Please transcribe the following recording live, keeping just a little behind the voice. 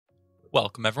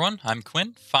Welcome everyone, I'm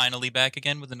Quinn, finally back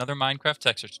again with another Minecraft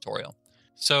texture tutorial.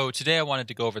 So today I wanted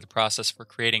to go over the process for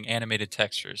creating animated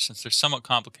textures since they're somewhat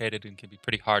complicated and can be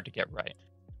pretty hard to get right.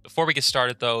 Before we get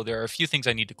started though, there are a few things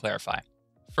I need to clarify.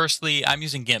 Firstly, I'm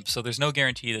using GIMP, so there's no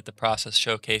guarantee that the process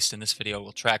showcased in this video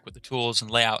will track with the tools and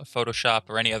layout of Photoshop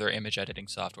or any other image editing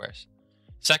softwares.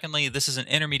 Secondly, this is an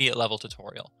intermediate level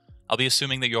tutorial. I'll be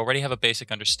assuming that you already have a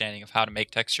basic understanding of how to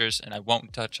make textures, and I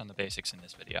won't touch on the basics in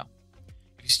this video.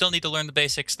 If you still need to learn the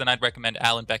basics, then I'd recommend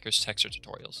Alan Becker's texture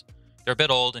tutorials. They're a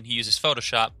bit old and he uses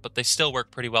Photoshop, but they still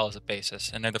work pretty well as a basis,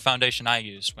 and they're the foundation I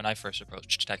used when I first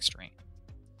approached texturing.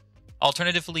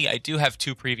 Alternatively, I do have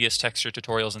two previous texture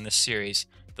tutorials in this series,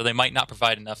 though they might not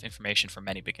provide enough information for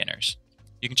many beginners.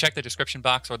 You can check the description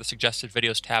box or the suggested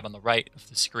videos tab on the right of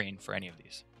the screen for any of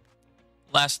these.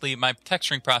 Lastly, my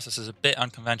texturing process is a bit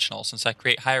unconventional since I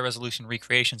create higher resolution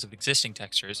recreations of existing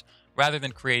textures rather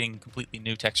than creating completely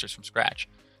new textures from scratch.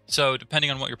 So depending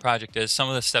on what your project is, some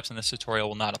of the steps in this tutorial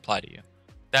will not apply to you.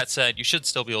 That said, you should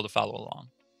still be able to follow along.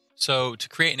 So to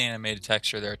create an animated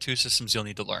texture, there are two systems you'll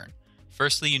need to learn.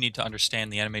 Firstly, you need to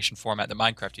understand the animation format that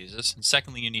Minecraft uses, and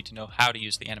secondly, you need to know how to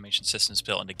use the animation systems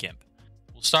built into GIMP.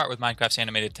 We'll start with Minecraft's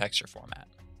animated texture format.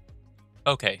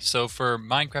 Okay, so for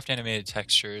Minecraft animated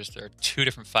textures, there are two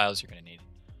different files you're going to need.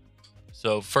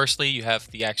 So firstly, you have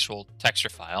the actual texture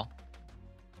file,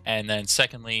 and then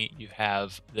secondly, you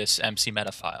have this MC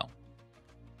meta file.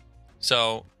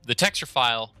 So the texture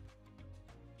file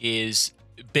is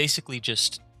basically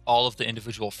just all of the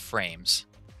individual frames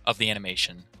of the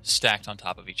animation stacked on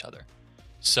top of each other.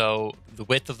 So the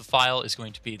width of the file is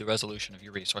going to be the resolution of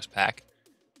your resource pack,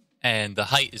 and the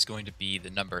height is going to be the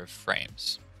number of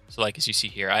frames. So like as you see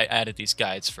here, I added these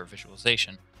guides for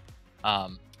visualization,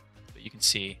 but you can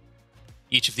see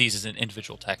each of these is an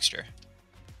individual texture,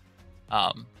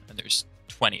 and there's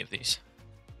 20 of these.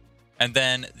 And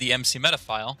then the MC meta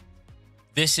file,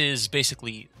 this is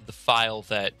basically the file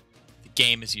that the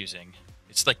game is using.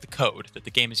 It's like the code that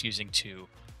the game is using to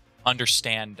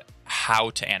understand how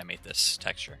to animate this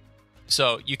texture.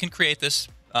 So you can create this,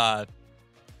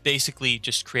 basically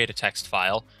just create a text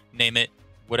file, name it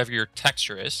whatever your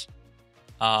texture is,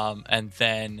 and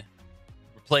then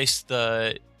replace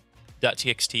the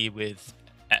 .txt with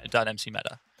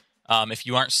 .mcmeta. If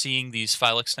you aren't seeing these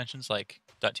file extensions like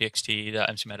 .txt,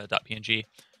 .mcmeta, .png,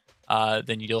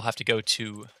 then you'll have to go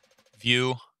to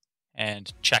View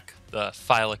and check the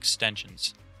file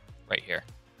extensions right here.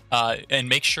 And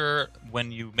make sure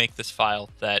when you make this file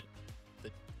that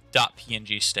the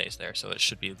 .png stays there. So it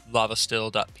should be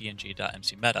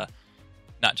lavastill.png.mcmeta,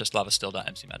 not just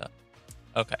lavastill.mcmeta.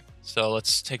 Okay, so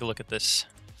let's take a look at this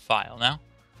file now.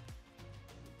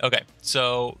 Okay,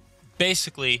 so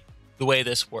basically the way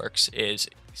this works is,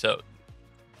 so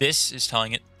this is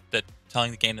telling the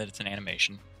game that it's an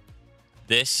animation.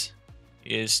 This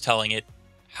is telling it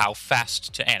how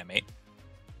fast to animate,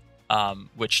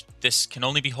 which this can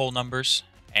only be whole numbers,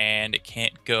 and it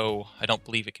can't go, I don't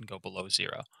believe it can go below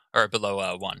 0, or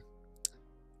below 1.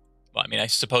 Well, I mean, I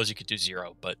suppose you could do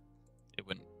 0, but it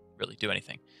wouldn't really do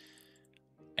anything.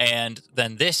 And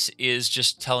then this is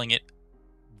just telling it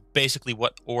basically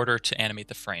what order to animate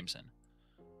the frames in.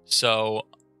 So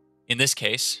in this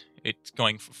case, it's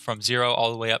going from 0 all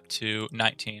the way up to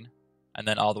 19, and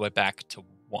then all the way back to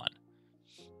 1.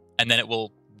 And then it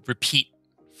will repeat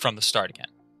from the start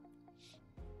again.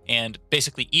 And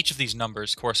basically each of these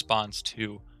numbers corresponds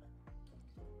to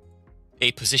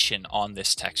a position on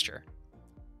this texture.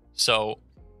 So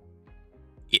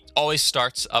it always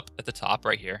starts up at the top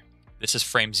right here. This is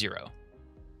frame 0.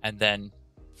 And then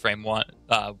frame 1,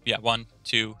 1,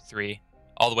 2, 3,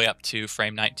 all the way up to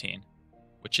frame 19,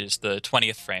 which is the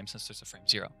 20th frame since there's a frame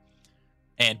 0.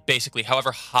 And basically,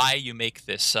 however high you make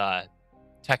this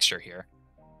texture here,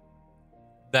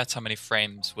 that's how many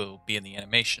frames will be in the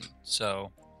animation.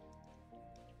 So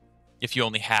if you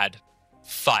only had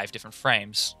 5 different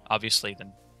frames, obviously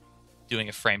then doing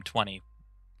a frame 20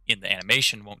 in the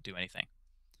animation won't do anything.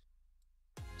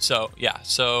 So yeah,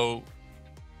 so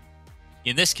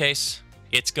in this case,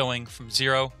 it's going from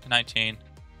 0 to 19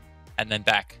 and then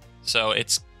back. So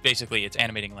it's basically, it's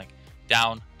animating like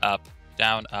down, up,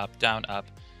 down, up, down, up,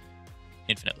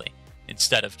 infinitely,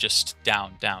 instead of just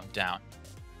down, down, down.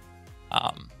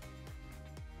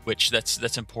 Which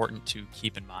that's important to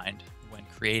keep in mind when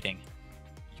creating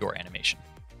your animation.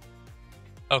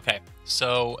 Okay,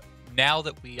 so now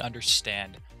that we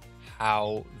understand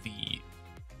how the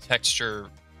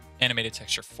animated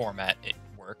texture format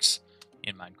works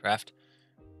in Minecraft,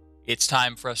 it's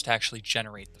time for us to actually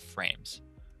generate the frames.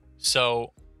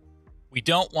 So we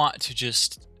don't want to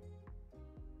just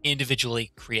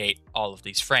individually create all of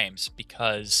these frames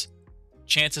because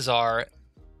chances are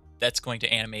that's going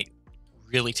to animate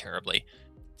really terribly.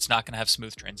 It's not going to have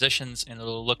smooth transitions, and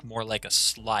it'll look more like a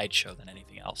slideshow than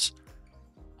anything else.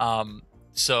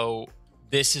 So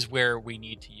this is where we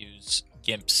need to use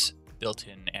GIMP's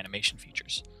built-in animation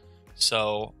features.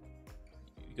 So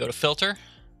you go to Filter,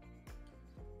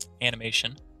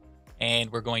 Animation,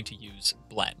 and we're going to use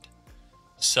Blend.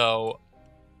 So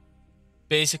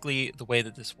basically the way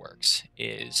that this works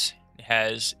is it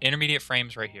has intermediate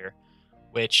frames right here,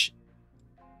 which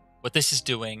what this is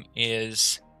doing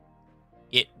is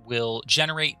it will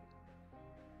generate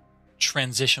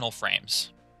transitional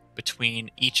frames between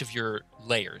each of your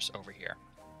layers over here.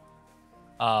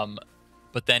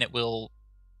 But then it will,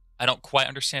 I don't quite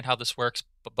understand how this works,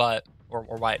 or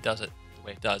why it does it the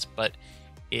way it does, but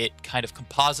it kind of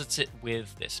composites it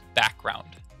with this background,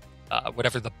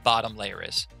 whatever the bottom layer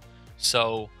is.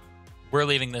 So we're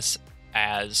leaving this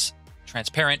as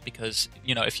transparent because,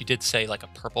 you know, if you did say like a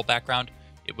purple background,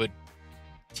 it would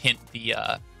tint the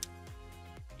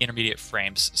intermediate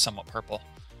frames somewhat purple.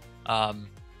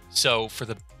 So for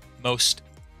the most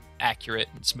accurate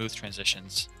and smooth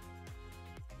transitions,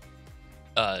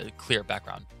 clear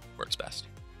background works best.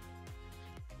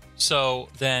 So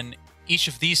then each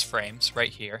of these frames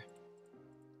right here,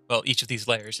 well, each of these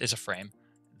layers is a frame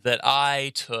that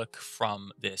I took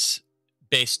from this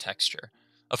base texture.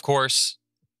 Of course,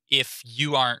 if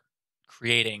you aren't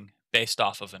creating based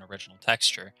off of an original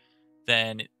texture,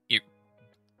 then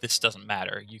this doesn't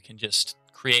matter. You can just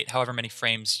create however many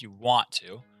frames you want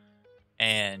to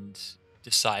and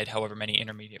decide however many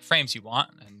intermediate frames you want,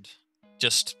 and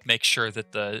just make sure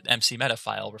that the MC meta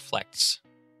file reflects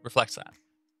that.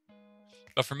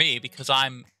 But for me, because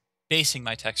I'm basing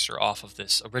my texture off of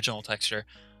this original texture,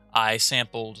 I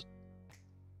sampled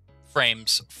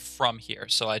frames from here.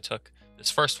 So I took this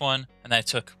first one, and then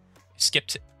I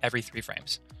skipped every 3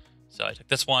 frames. So I took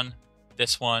this one,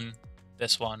 this one,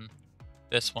 this one,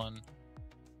 this one,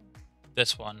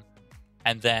 this one,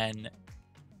 and then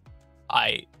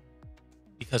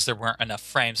because there weren't enough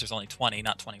frames, there's only 20,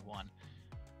 not 21,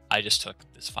 I just took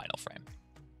this final frame.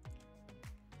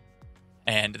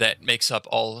 And that makes up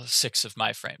all 6 of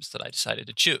my frames that I decided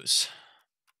to choose.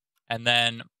 And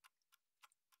then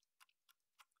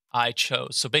I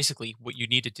chose, so basically what you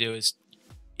need to do is,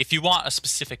 if you want a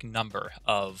specific number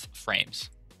of frames,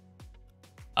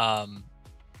 then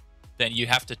you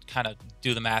have to kind of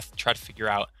do the math, try to figure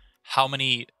out how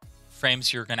many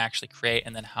frames you're going to actually create,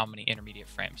 and then how many intermediate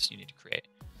frames you need to create.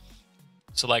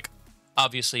 So like,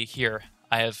 obviously here,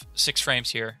 I have 6 frames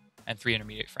here and 3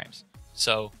 intermediate frames.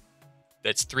 So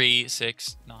that's 3,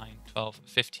 6, 9, 12,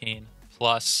 15,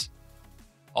 plus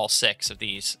all 6 of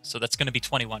these. So that's going to be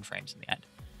 21 frames in the end.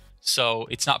 So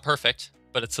it's not perfect,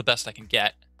 but it's the best I can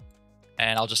get.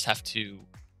 And I'll just have to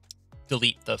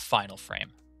delete the final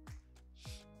frame.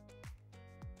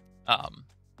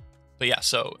 But yeah,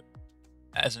 so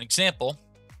as an example,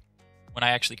 when I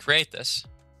actually create this,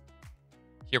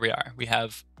 here we are. We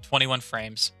have 21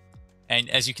 frames. And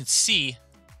as you can see,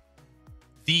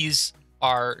 these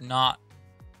are not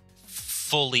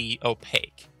fully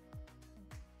opaque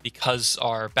because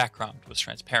our background was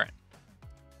transparent.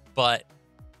 But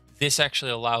this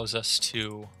actually allows us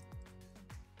to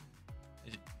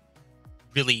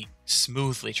really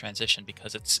smoothly transition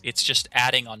because it's just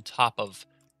adding on top of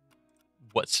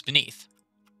what's beneath.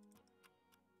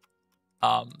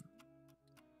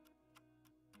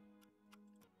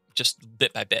 Just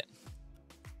bit by bit.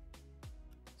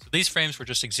 So these frames were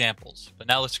just examples, but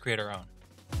now let's create our own.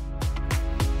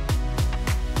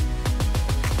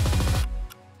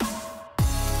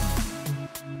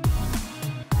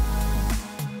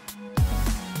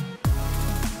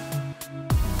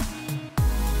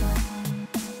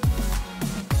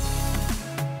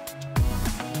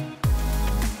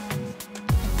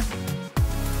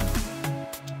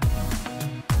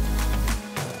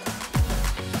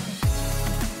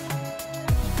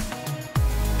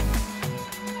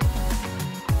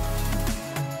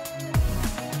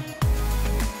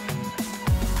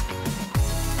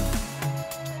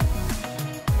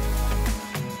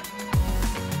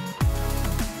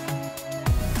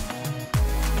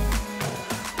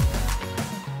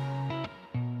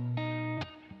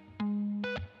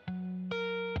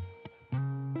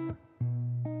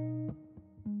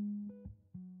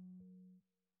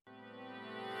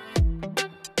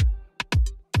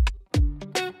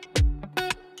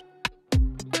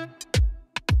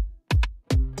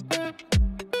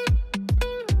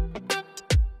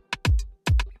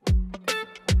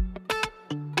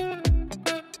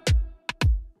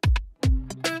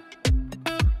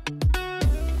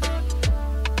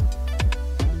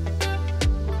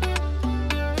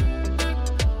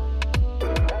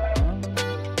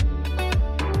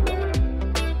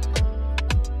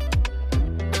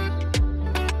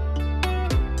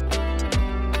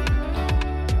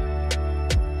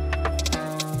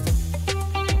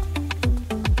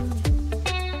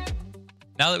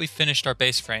 Now that we've finished our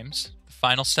base frames, the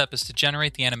final step is to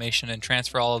generate the animation and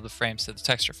transfer all of the frames to the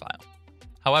texture file.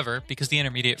 However, because the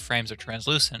intermediate frames are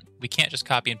translucent, we can't just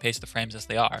copy and paste the frames as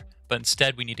they are, but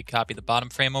instead we need to copy the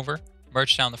bottom frame over,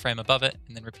 merge down the frame above it,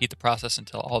 and then repeat the process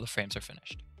until all the frames are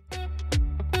finished.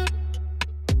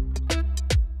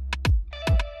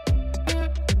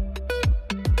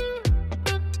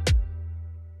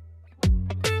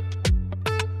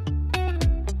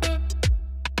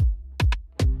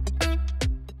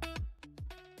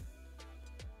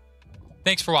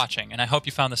 Thanks for watching, and I hope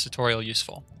you found this tutorial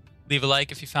useful. Leave a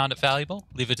like if you found it valuable,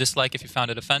 leave a dislike if you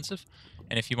found it offensive,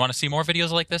 and if you want to see more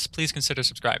videos like this, please consider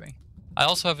subscribing. I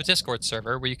also have a Discord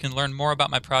server where you can learn more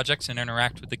about my projects and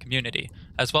interact with the community,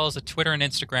 as well as a Twitter and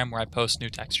Instagram where I post new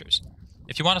textures.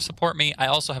 If you want to support me, I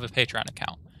also have a Patreon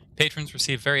account. Patrons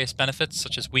receive various benefits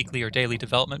such as weekly or daily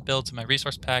development builds in my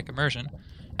resource pack Immersion,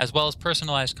 as well as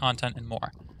personalized content and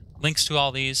more. Links to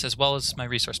all these, as well as my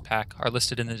resource pack, are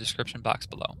listed in the description box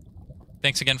below.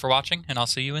 Thanks again for watching, and I'll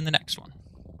see you in the next one.